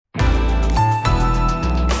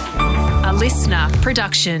listener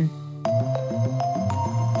production.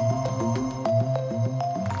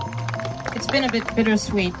 It's been a bit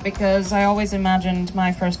bittersweet because I always imagined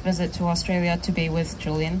my first visit to Australia to be with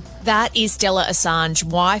Julian. That is Stella Assange,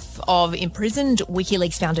 wife of imprisoned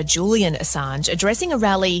WikiLeaks founder Julian Assange, addressing a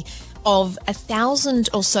rally of 1,000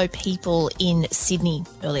 or so people in Sydney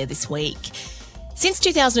earlier this week. Since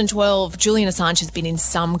 2012, Julian Assange has been in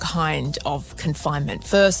some kind of confinement,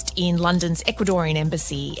 first in London's Ecuadorian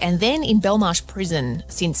embassy and then in Belmarsh prison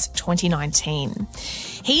since 2019.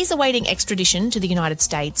 He's awaiting extradition to the United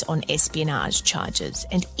States on espionage charges,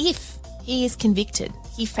 and if he is convicted,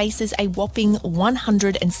 he faces a whopping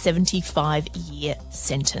 175-year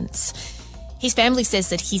sentence. His family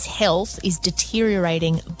says that his health is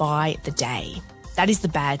deteriorating by the day. That is the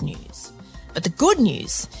bad news. But the good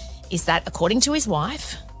news is that, according to his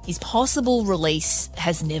wife, his possible release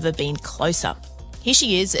has never been closer. Here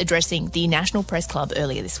she is addressing the National Press Club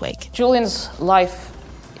earlier this week. Julian's life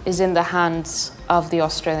is in the hands of the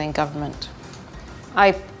Australian government.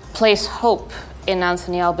 I place hope in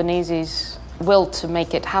Anthony Albanese's will to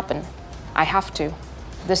make it happen. I have to.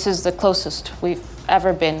 This is the closest we've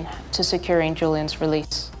ever been to securing Julian's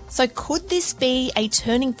release. So could this be a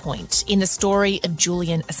turning point in the story of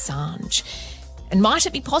Julian Assange? And might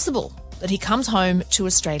it be possible that he comes home to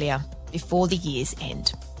Australia before the year's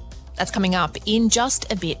end? That's coming up in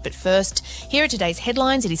just a bit. But first, here are today's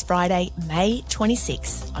headlines. It is Friday, May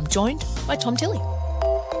 26th. I'm joined by Tom Tilley.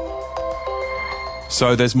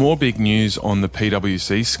 So there's more big news on the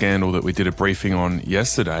PwC scandal that we did a briefing on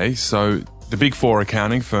yesterday. So the Big Four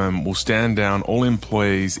accounting firm will stand down all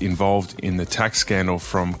employees involved in the tax scandal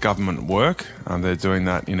from government work. They're doing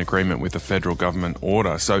that in agreement with the federal government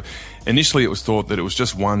order. So initially it was thought that it was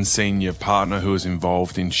just one senior partner who was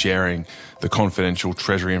involved in sharing the confidential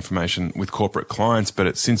Treasury information with corporate clients, but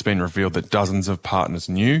it's since been revealed that dozens of partners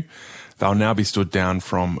knew. They'll now be stood down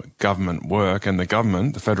from government work, and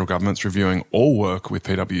the federal government's reviewing all work with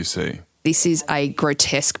PwC. This is a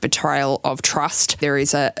grotesque betrayal of trust. There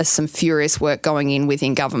is some furious work going in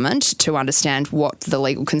within government to understand what the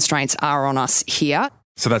legal constraints are on us here.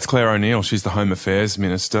 So that's Claire O'Neill. She's the Home Affairs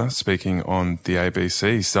Minister speaking on the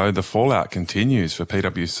ABC. So the fallout continues for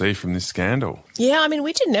PwC from this scandal. Yeah, I mean,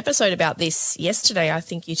 we did an episode about this yesterday. I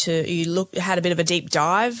think you had a bit of a deep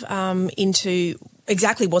dive into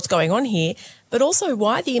exactly what's going on here, but also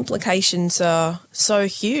why the implications are so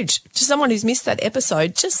huge. To someone who's missed that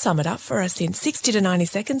episode, just sum it up for us in 60 to 90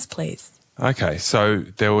 seconds, please. Okay, so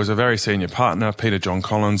there was a very senior partner, Peter John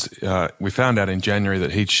Collins. We found out in January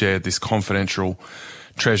that he'd shared this confidential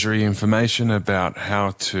Treasury information about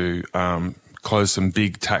how to close some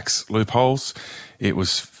big tax loopholes. It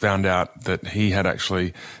was found out that he had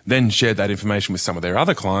actually then shared that information with some of their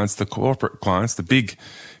other clients, the corporate clients, the big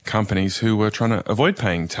companies who were trying to avoid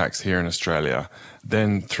paying tax here in Australia.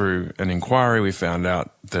 Then through an inquiry, we found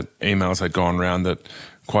out that emails had gone around that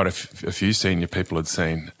quite a few senior people had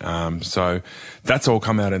seen. So that's all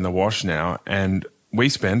come out in the wash now. And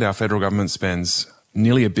our federal government spends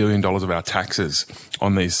nearly $1 billion of our taxes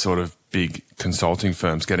on these sort of big consulting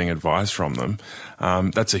firms, getting advice from them.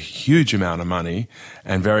 That's a huge amount of money,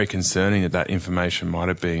 and very concerning that information might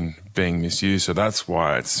have been being misused. So that's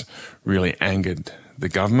why it's really angered the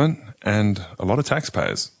government and a lot of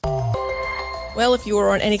taxpayers. Well, if you were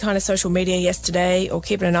on any kind of social media yesterday or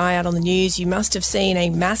keeping an eye out on the news, you must have seen a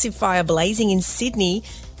massive fire blazing in Sydney.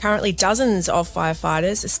 Currently, dozens of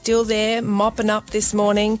firefighters are still there mopping up this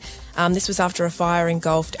morning. This was after a fire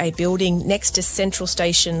engulfed a building next to Central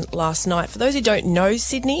Station last night. For those who don't know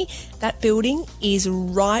Sydney, that building is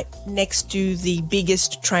right next to the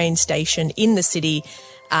biggest train station in the city.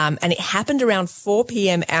 And it happened around 4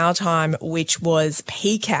 p.m. our time, which was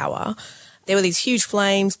peak hour. There were these huge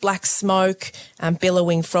flames, black smoke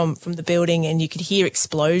billowing from the building, and you could hear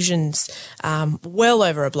explosions well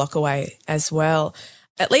over a block away as well.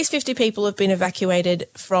 At least 50 people have been evacuated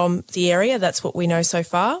from the area. That's what we know so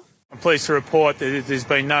far. I'm pleased to report that there's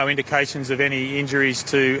been no indications of any injuries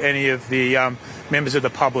to any of the members of the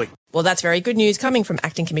public. Well, that's very good news coming from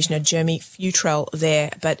Acting Commissioner Jeremy Futrell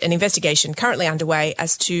there, but an investigation currently underway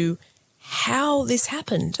as to how this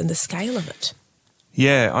happened and the scale of it.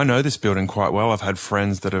 Yeah, I know this building quite well. I've had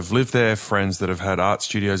friends that have lived there, friends that have had art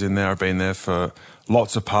studios in there. I've been there for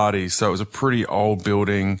lots of parties. So it was a pretty old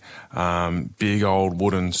building, big old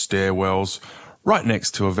wooden stairwells, right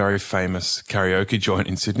next to a very famous karaoke joint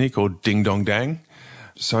in Sydney called Ding Dong Dang.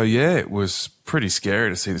 So yeah, it was pretty scary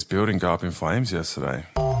to see this building go up in flames yesterday.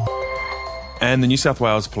 And the New South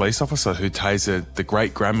Wales police officer who tasered the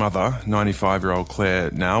great-grandmother, 95-year-old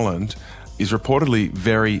Claire Nowland, is reportedly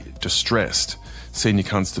very distressed. Senior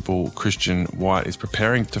Constable Christian White is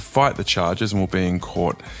preparing to fight the charges and will be in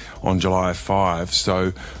court on July 5.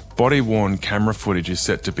 So body-worn camera footage is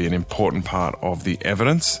set to be an important part of the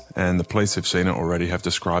evidence, and the police who've seen it already have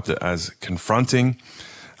described it as confronting.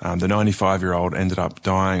 The 95-year-old ended up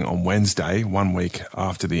dying on Wednesday, 1 week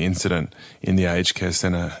after the incident in the aged care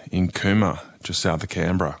centre in Cooma, just south of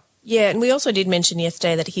Canberra. Yeah, and we also did mention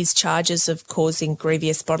yesterday that his charges of causing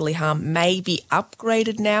grievous bodily harm may be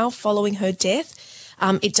upgraded now following her death.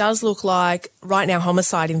 It does look like right now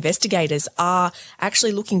homicide investigators are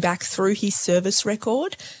actually looking back through his service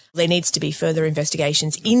record. There needs to be further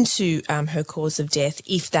investigations into her cause of death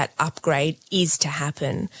if that upgrade is to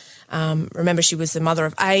happen. Remember, she was the mother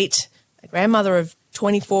of 8, a grandmother of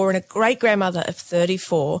 24 and a great-grandmother of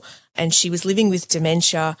 34, and she was living with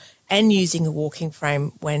dementia and using a walking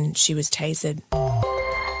frame when she was tasered.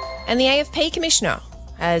 And the AFP Commissioner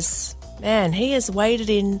has waded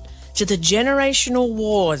in to the generational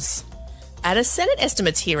wars at a Senate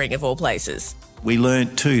estimates hearing of all places. We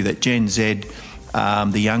learned too that Gen Z,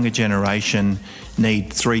 the younger generation,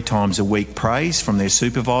 need 3 times a week praise from their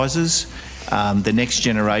supervisors. The next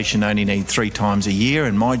generation only need 3 times a year,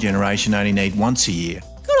 and my generation only need once a year.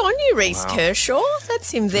 Good on you, Reece Kershaw.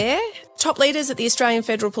 That's him there. Top leaders at the Australian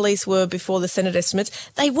Federal Police were before the Senate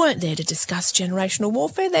estimates. They weren't there to discuss generational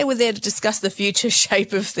warfare. They were there to discuss the future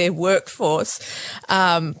shape of their workforce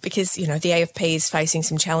because, the AFP is facing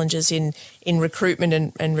some challenges in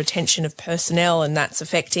recruitment and retention of personnel, and that's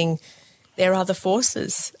affecting their other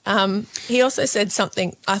forces. He also said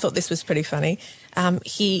something, I thought this was pretty funny.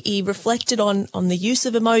 He reflected on the use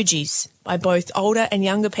of emojis by both older and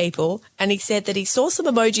younger people, and he said that he saw some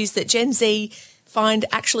emojis that Gen Z find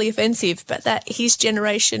actually offensive, but that his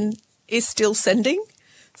generation is still sending.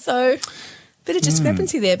 So, bit of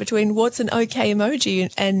discrepancy there between what's an okay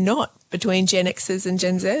emoji and not between Gen Xers and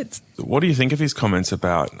Gen Zs. What do you think of his comments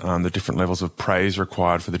about the different levels of praise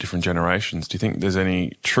required for the different generations? Do you think there's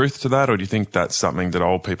any truth to that, or do you think that's something that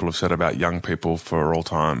old people have said about young people for all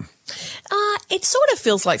time? It sort of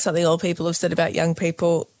feels like something old people have said about young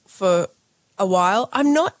people for a while.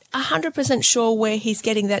 I'm not 100% sure where he's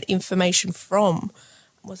getting that information from.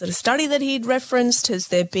 Was it a study that he'd referenced? Has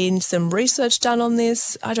there been some research done on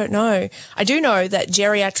this? I don't know. I do know that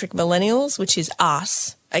geriatric millennials, which is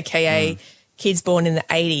us, aka kids born in the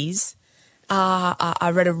 80s,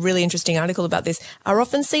 I read a really interesting article about this, are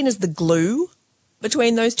often seen as the glue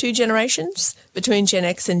between those two generations, between Gen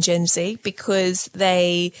X and Gen Z, because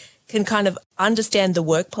they can kind of understand the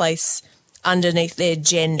workplace underneath their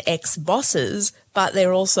Gen X bosses, but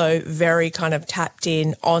they're also very kind of tapped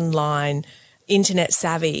in, online, internet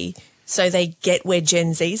savvy, so they get where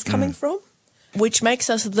Gen Z's coming from, which makes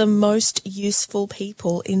us the most useful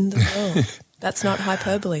people in the world. That's not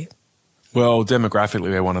hyperbole. Well, demographically,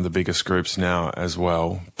 they're one of the biggest groups now as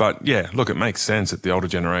well. But yeah, look, it makes sense that the older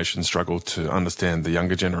generation struggle to understand the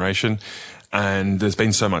younger generation. And there's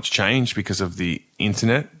been so much change because of the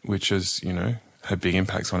internet, which has, had big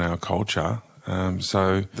impacts on our culture.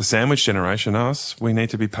 So the sandwich generation, us, we need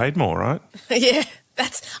to be paid more, right? Yeah,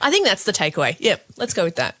 I think that's the takeaway. Yep, let's go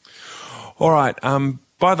with that. All right.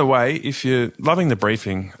 By the way, if you're loving the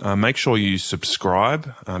briefing, make sure you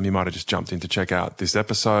subscribe. You might have just jumped in to check out this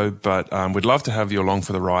episode, but we'd love to have you along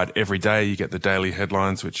for the ride every day. You get the daily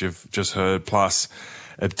headlines, which you've just heard, plus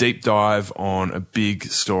a deep dive on a big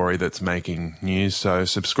story that's making news. So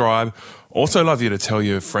subscribe. Also love you to tell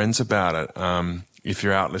your friends about it. If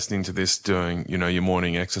you're out listening to this doing, your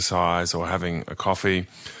morning exercise or having a coffee,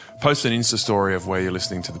 post an Insta story of where you're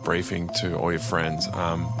listening to the briefing to all your friends.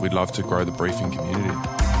 We'd love to grow the briefing community.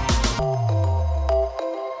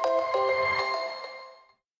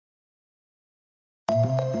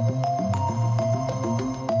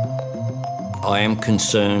 I am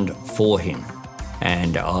concerned for him,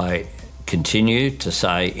 and I continue to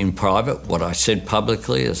say in private what I said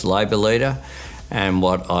publicly as Labor leader and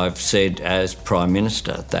what I've said as Prime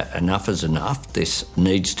Minister, that enough is enough. This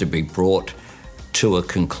needs to be brought to a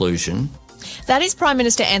conclusion. That is Prime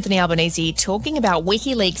Minister Anthony Albanese talking about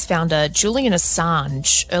WikiLeaks founder Julian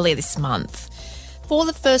Assange earlier this month. For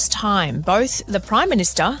the first time, both the Prime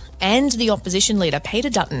Minister and the opposition leader Peter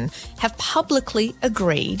Dutton have publicly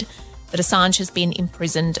agreed that Assange has been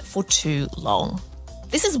imprisoned for too long.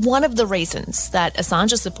 This is one of the reasons that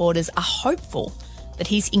Assange's supporters are hopeful that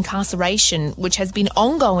his incarceration, which has been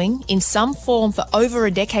ongoing in some form for over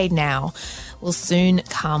a decade now, will soon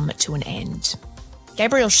come to an end.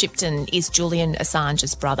 Gabriel Shipton is Julian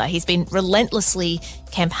Assange's brother. He's been relentlessly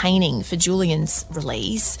campaigning for Julian's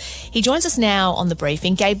release. He joins us now on the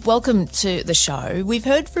briefing. Gabe, welcome to the show. We've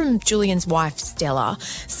heard from Julian's wife, Stella,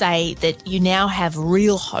 say that you now have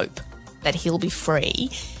real hope that he'll be free.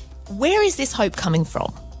 Where is this hope coming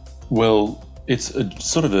from? Well, it's a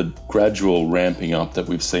sort of a gradual ramping up that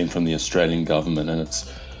we've seen from the Australian government, and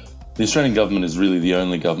the Australian government is really the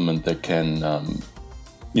only government that can,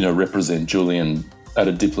 represent Julian at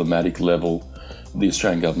a diplomatic level. The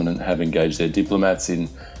Australian government have engaged their diplomats in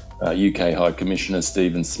UK High Commissioner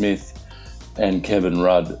Stephen Smith and Kevin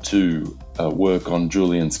Rudd to work on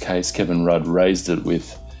Julian's case. Kevin Rudd raised it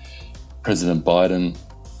with President Biden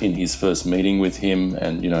in his first meeting with him,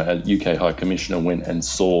 and a UK High Commissioner went and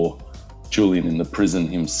saw Julian in the prison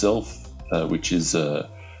himself, which is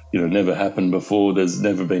never happened before. There's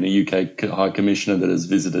never been a UK High Commissioner that has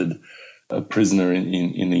visited a prisoner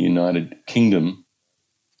in the United Kingdom.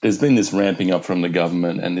 There's been this ramping up from the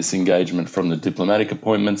government and this engagement from the diplomatic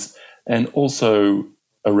appointments, and also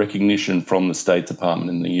a recognition from the State Department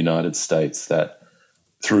in the United States that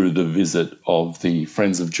through the visit of the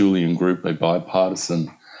Friends of Julian group, a bipartisan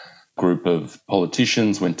group of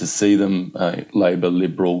politicians, went to see them, Labor,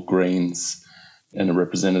 Liberal, Greens, and a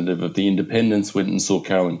representative of the Independents went and saw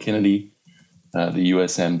Carolyn Kennedy, the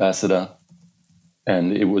US ambassador,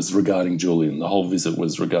 and it was regarding Julian. The whole visit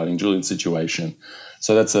was regarding Julian's situation.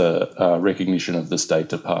 So that's a recognition of the State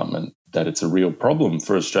Department that it's a real problem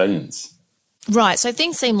for Australians. Right, so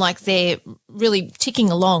things seem like they're really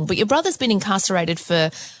ticking along, but your brother's been incarcerated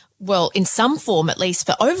for, well, in some form at least,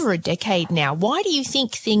 for over a decade now. Why do you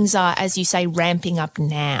think things are, as you say, ramping up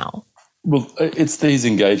now? Well, it's these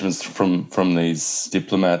engagements from these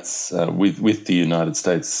diplomats with the United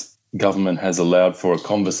States government has allowed for a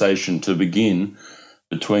conversation to begin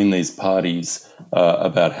between these parties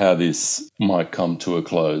about how this might come to a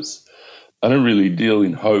close. I don't really deal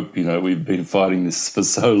in hope. We've been fighting this for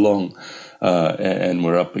so long, and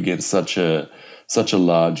we're up against such a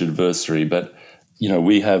large adversary. But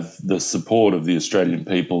we have the support of the Australian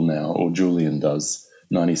people now, or Julian does,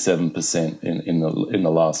 97% in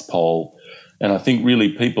the last poll, and I think really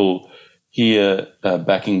people here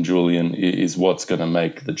backing Julian is what's going to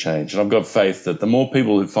make the change. And I've got faith that the more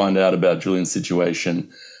people who find out about Julian's situation,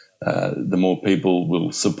 the more people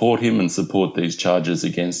will support him and support these charges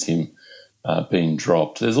against him being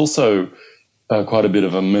dropped. There's also quite a bit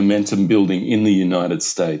of a momentum building in the United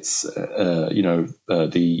States.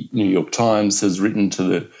 The New York Times has written to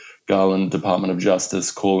the Garland Department of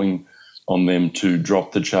Justice calling on them to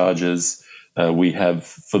drop the charges. We have,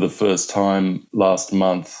 for the first time last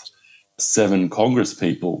month, 7 Congress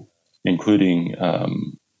people, including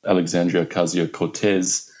Alexandria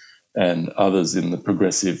Ocasio-Cortez and others in the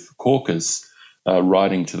Progressive Caucus,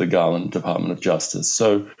 writing to the Garland Department of Justice.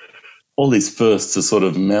 So all these firsts are sort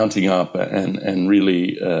of mounting up, and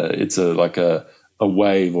really it's like a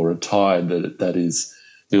wave or a tide that is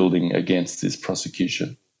building against this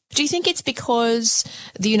prosecution. Do you think it's because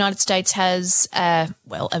the United States has, a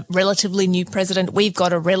relatively new president, we've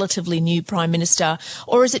got a relatively new prime minister,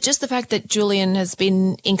 or is it just the fact that Julian has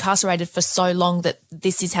been incarcerated for so long that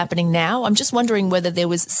this is happening now? I'm just wondering whether there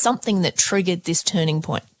was something that triggered this turning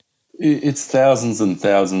point. It's thousands and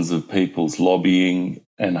thousands of people's lobbying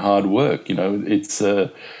and hard work.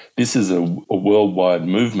 This is a worldwide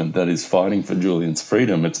movement that is fighting for Julian's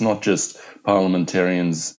freedom. It's not just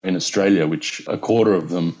parliamentarians in Australia, which a quarter of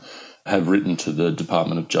them have written to the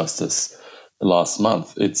Department of Justice last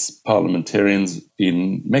month. It's parliamentarians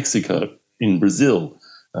in Mexico, in Brazil.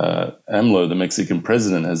 AMLO, the Mexican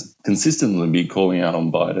president, has consistently been calling out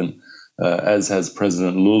on Biden, as has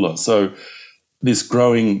President Lula. So this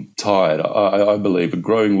growing tide, I believe, a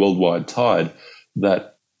growing worldwide tide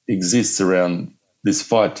that exists around this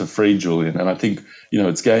fight to free Julian. And I think,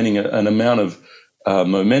 it's gaining an amount of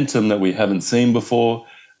momentum that we haven't seen before.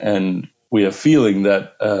 And we are feeling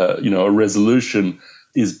that, a resolution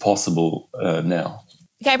is possible now.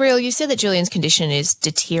 Gabriel, you said that Julian's condition is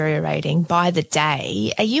deteriorating by the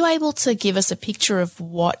day. Are you able to give us a picture of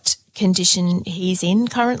what condition he's in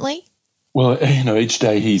currently? Well, each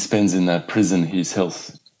day he spends in that prison, his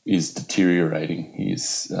health is deteriorating.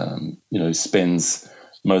 He's, spends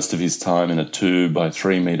most of his time in a 2 by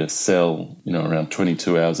 3 metre cell, around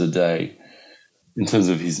 22 hours a day. In terms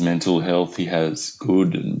of his mental health, he has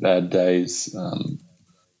good and bad days.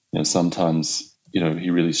 Sometimes, he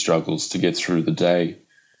really struggles to get through the day.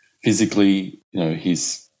 Physically,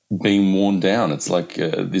 he's being worn down. It's like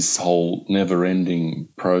this whole never-ending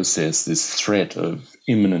process, this threat of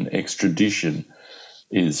imminent extradition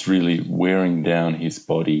is really wearing down his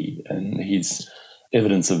body. And his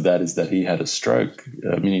evidence of that is that he had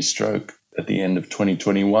a mini stroke at the end of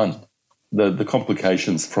 2021. The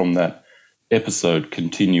complications from that episode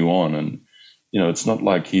continue on, and it's not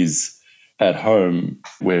like he's at home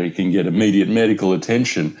where he can get immediate medical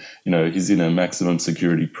attention. He's in a maximum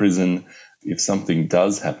security prison. If something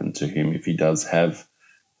does happen to him, if he does have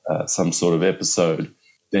some sort of episode,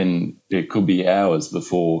 then it could be hours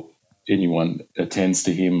before anyone attends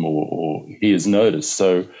to him or hears notice.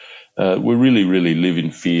 So we really, really live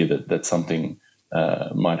in fear that something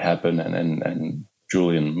might happen and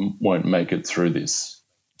Julian won't make it through this.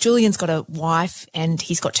 Julian's got a wife and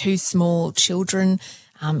he's got 2 small children.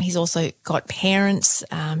 He's also got parents.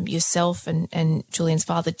 Yourself and Julian's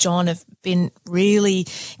father, John, have been really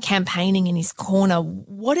campaigning in his corner.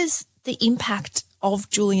 What has the impact of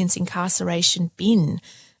Julian's incarceration been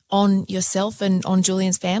on yourself and on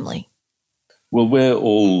Julian's family? Well, we're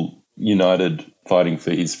all united fighting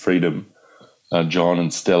for his freedom. John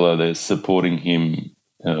and Stella, they're supporting him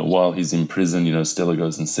while he's in prison. Stella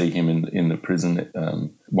goes and see him in the prison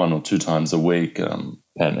 1 or 2 times a week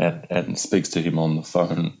and speaks to him on the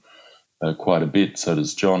phone quite a bit. So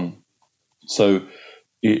does John. So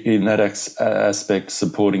in that aspect,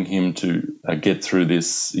 supporting him to get through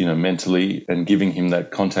this, mentally, and giving him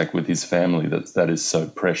that contact with his family, that is so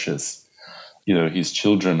precious. His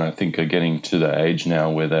children, I think, are getting to the age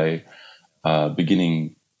now where they are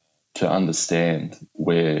beginning to understand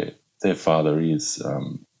where their father is.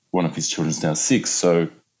 One of his children's now 6, so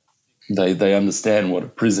they understand what a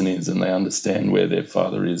prison is and they understand where their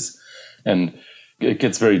father is. And it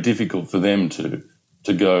gets very difficult for them to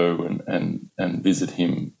go and visit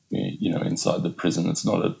him, inside the prison. It's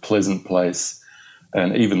not a pleasant place.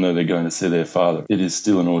 And even though they're going to see their father, it is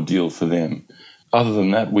still an ordeal for them. Other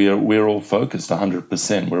than that, we're all focused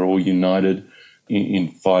 100%. We're all united in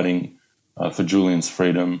fighting for Julian's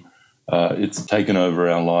freedom. It's taken over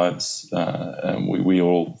our lives, and we're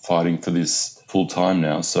all fighting for this full time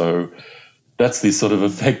now. So that's the sort of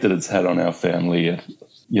effect that it's had on our family.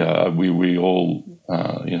 We all,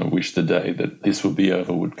 wish the day that this would be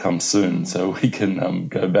over would come soon, so we can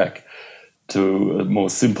go back to a more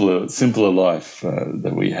simpler life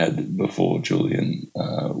that we had before Julian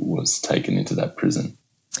was taken into that prison.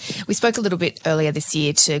 We spoke a little bit earlier this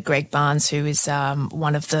year to Greg Barnes, who is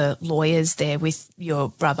one of the lawyers there with your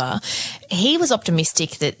brother. He was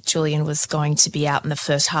optimistic that Julian was going to be out in the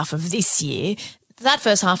first half of this year. That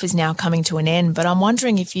first half is now coming to an end, but I'm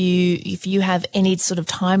wondering if you have any sort of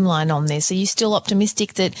timeline on this. Are you still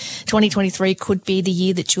optimistic that 2023 could be the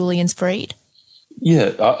year that Julian's freed?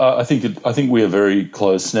 Yeah, I think we are very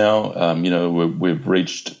close now. We've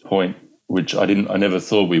reached a point which I never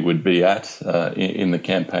thought we would be at in the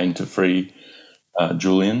campaign to free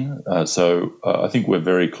Julian. So I think we're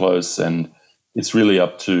very close, and it's really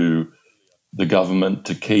up to the government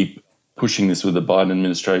to keep pushing this with the Biden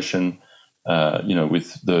administration,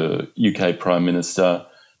 with the UK Prime Minister.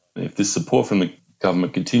 If this support from the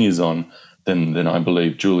government continues on, then I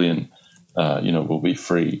believe Julian, will be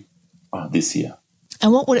free this year.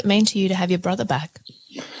 And what would it mean to you to have your brother back?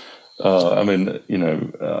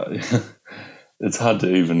 It's hard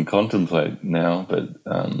to even contemplate now, but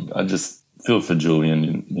I just feel for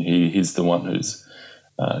Julian. He's the one who's,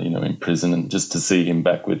 in prison, and just to see him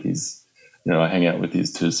back with his, I hang out with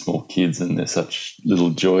his 2 small kids and they're such little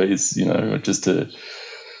joys, just to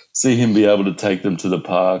see him be able to take them to the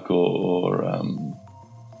park or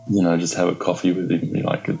just have a coffee with him.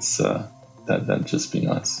 That'd just be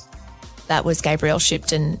nice. That was Gabriel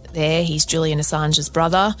Shipton there. He's Julian Assange's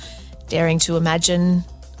brother, daring to imagine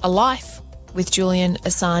a life with Julian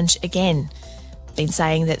Assange again. Been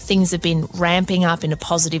saying that things have been ramping up in a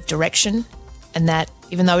positive direction, and that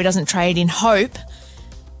even though he doesn't trade in hope,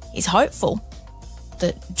 he's hopeful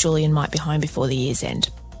that Julian might be home before the year's end.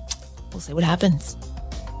 We'll see what happens.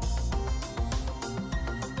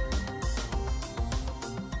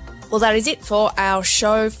 Well, that is it for our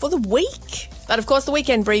show for the week. But of course, the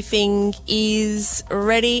weekend briefing is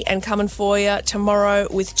ready and coming for you tomorrow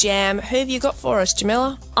with Jam. Who have you got for us,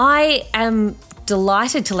 Jamila? I am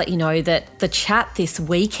delighted to let you know that the chat this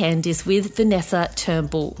weekend is with Vanessa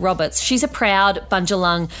Turnbull-Roberts. She's a proud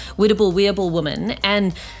Bundjalung Wittable woman,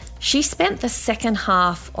 and she spent the second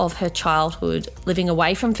half of her childhood living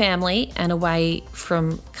away from family and away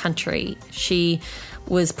from country. She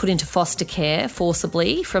was put into foster care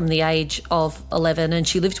forcibly from the age of 11, and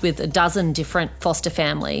she lived with a dozen different foster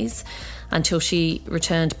families until she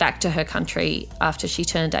returned back to her country after she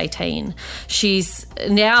turned 18. She's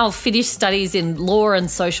now finished studies in law and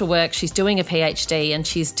social work. She's doing a PhD, and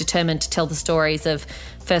she's determined to tell the stories of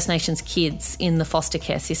First Nations kids in the foster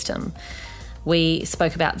care system. We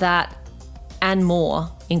spoke about that and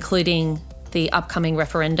more, including the upcoming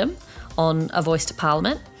referendum on a voice to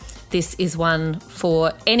Parliament. This is one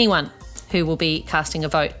for anyone who will be casting a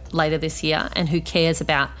vote later this year and who cares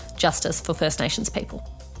about justice for First Nations people.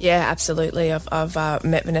 Yeah, absolutely. I've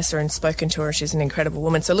met Vanessa and spoken to her. She's an incredible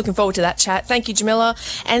woman. So looking forward to that chat. Thank you, Jamila.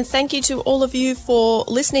 And thank you to all of you for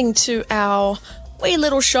listening to our wee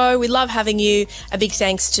little show. We love having you. A big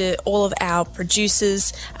thanks to all of our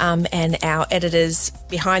producers and our editors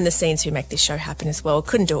behind the scenes who make this show happen as well.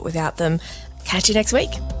 Couldn't do it without them. Catch you next week.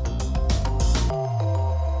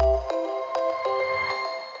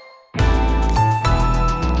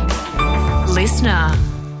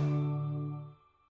 Listener.